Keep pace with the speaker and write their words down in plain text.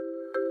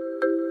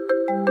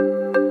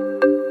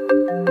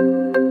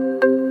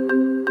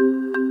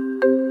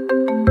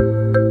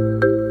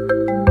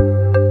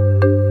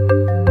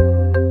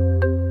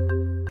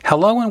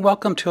Hello and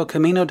welcome to a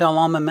Camino del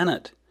Alma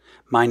Minute.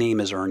 My name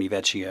is Ernie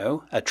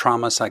Vecchio, a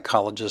trauma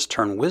psychologist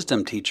turned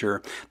wisdom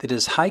teacher that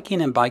is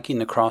hiking and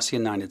biking across the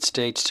United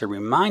States to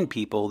remind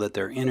people that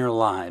their inner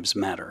lives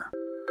matter.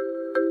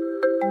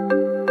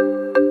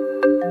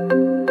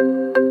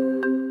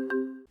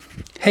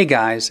 Hey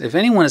guys, if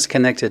anyone is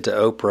connected to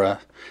Oprah,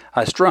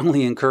 I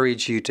strongly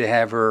encourage you to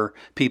have her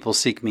people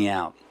seek me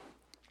out.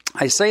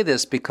 I say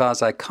this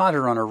because I caught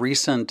her on a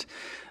recent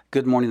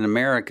Good Morning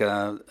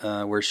America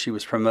where she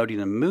was promoting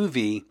a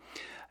movie,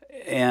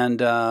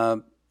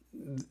 and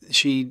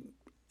she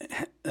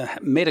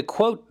made a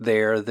quote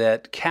there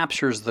that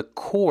captures the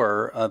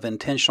core of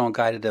intentional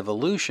guided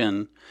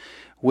evolution,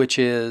 which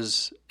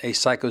is a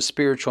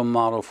psychospiritual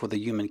model for the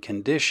human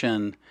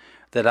condition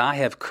that I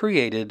have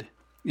created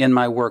in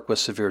my work with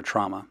severe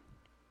trauma.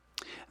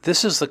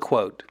 This is the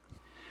quote: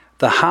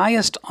 "The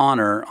highest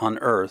honor on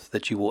earth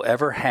that you will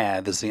ever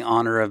have is the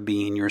honor of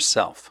being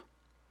yourself.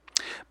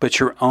 But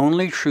your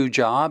only true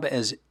job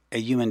as a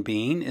human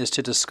being is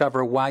to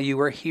discover why you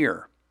are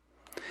here.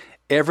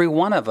 Every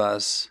one of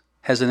us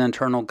has an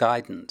internal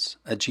guidance,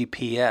 a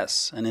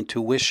GPS, an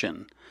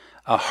intuition,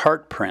 a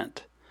heart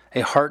print,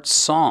 a heart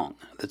song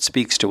that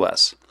speaks to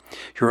us.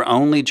 Your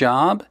only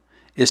job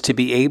is to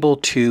be able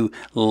to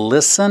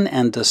listen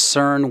and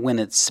discern when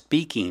it's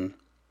speaking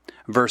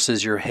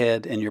versus your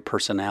head and your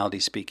personality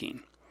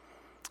speaking.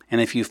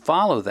 And if you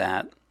follow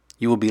that,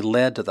 you will be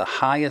led to the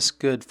highest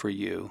good for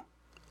you,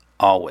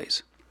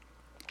 always."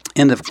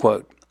 End of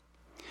quote.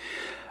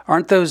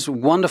 Aren't those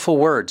wonderful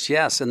words?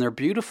 Yes, and they're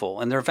beautiful,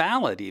 and they're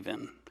valid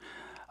even.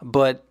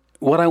 But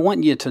what I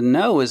want you to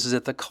know is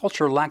that the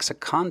culture lacks a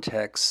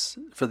context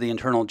for the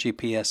internal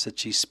GPS that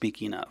she's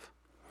speaking of.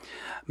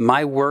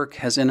 My work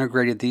has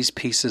integrated these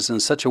pieces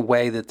in such a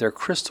way that they're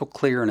crystal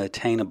clear and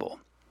attainable.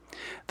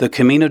 The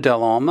Camino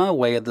del Alma,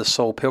 Way of the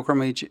Soul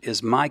Pilgrimage,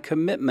 is my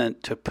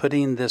commitment to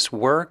putting this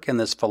work and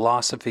this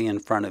philosophy in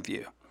front of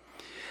you.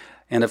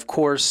 And of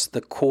course, the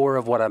core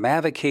of what I'm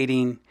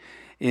advocating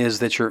is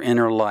that your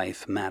inner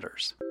life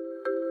matters.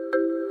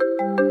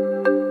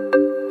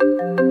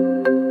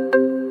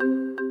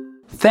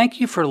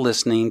 Thank you for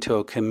listening to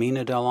a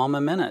Camino del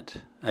Alma Minute.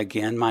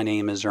 Again, my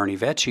name is Ernie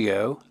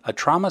Vecchio, a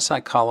trauma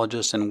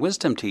psychologist and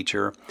wisdom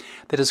teacher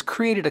that has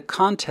created a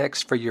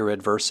context for your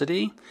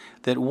adversity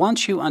that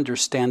once you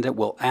understand it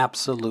will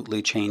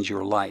absolutely change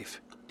your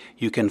life.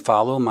 You can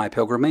follow my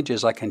pilgrimage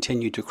as I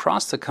continue to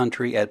cross the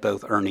country at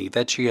both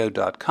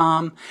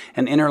ernievecchio.com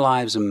and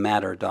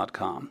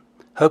innerlivesmatter.com.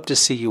 Hope to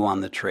see you on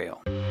the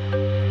trail.